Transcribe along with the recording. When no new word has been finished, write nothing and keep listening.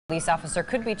Police officer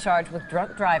could be charged with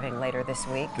drunk driving later this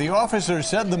week. The officer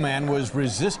said the man was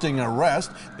resisting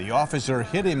arrest. The officer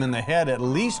hit him in the head at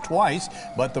least twice,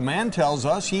 but the man tells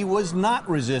us he was not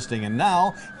resisting, and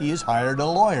now he has hired a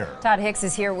lawyer. Todd Hicks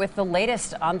is here with the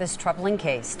latest on this troubling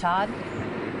case. Todd?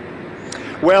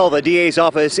 Well, the DA's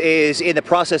office is in the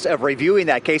process of reviewing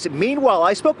that case. Meanwhile,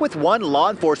 I spoke with one law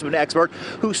enforcement expert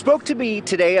who spoke to me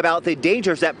today about the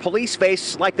dangers that police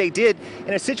face, like they did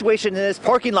in a situation in this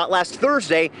parking lot last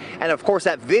Thursday. And of course,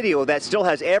 that video that still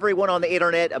has everyone on the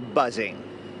internet buzzing.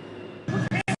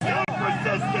 Stop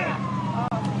resisting!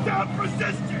 Stop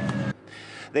resisting!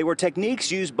 They were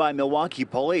techniques used by Milwaukee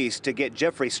police to get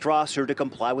Jeffrey Strasser to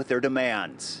comply with their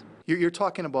demands. You're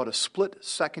talking about a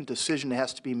split-second decision that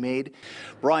has to be made.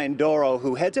 Brian Doro,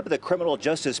 who heads up the criminal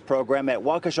justice program at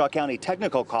Waukesha County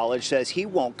Technical College, says he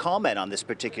won't comment on this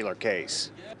particular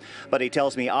case. But he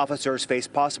tells me officers face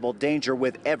possible danger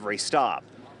with every stop.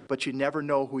 But you never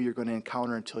know who you're going to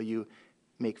encounter until you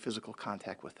make physical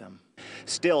contact with them.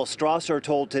 Still, Strasser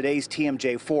told today's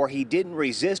TMJ4 he didn't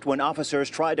resist when officers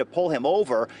tried to pull him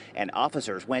over, and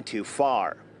officers went too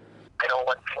far. I know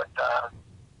what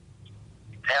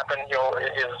happened, is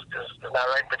not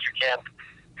right, but you can't,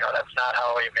 that's not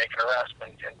how you make an arrest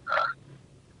and get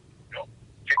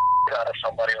out of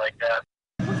somebody like that.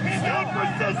 Stop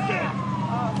resisting!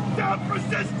 Stop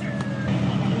resisting!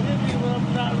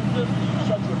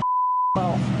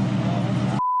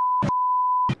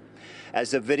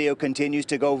 As the video continues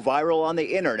to go viral on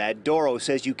the internet, Doro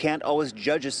says you can't always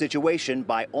judge a situation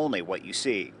by only what you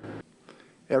see.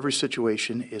 Every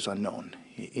situation is unknown,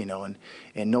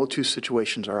 and no two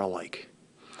situations are alike.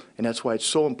 And that's why it's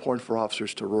so important for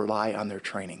officers to rely on their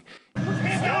training.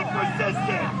 Stop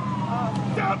resisting!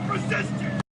 Stop resisting!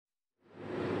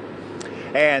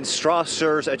 And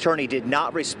Strasser's attorney did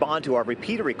not respond to our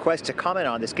repeated request to comment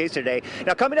on this case today.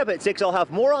 Now, coming up at 6, I'll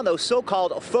have more on those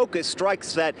so-called focus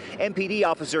strikes that MPD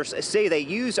officers say they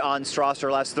used on Strasser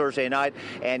last Thursday night,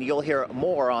 and you'll hear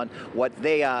more on what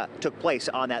they took place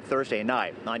on that Thursday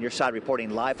night. On your side,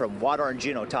 reporting live from Water and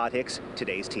Juneau, Todd Hicks,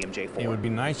 today's TMJ4. It would be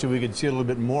nice if we could see a little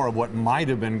bit more of what might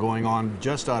have been going on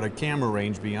just out of camera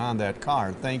range beyond that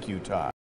car. Thank you, Todd.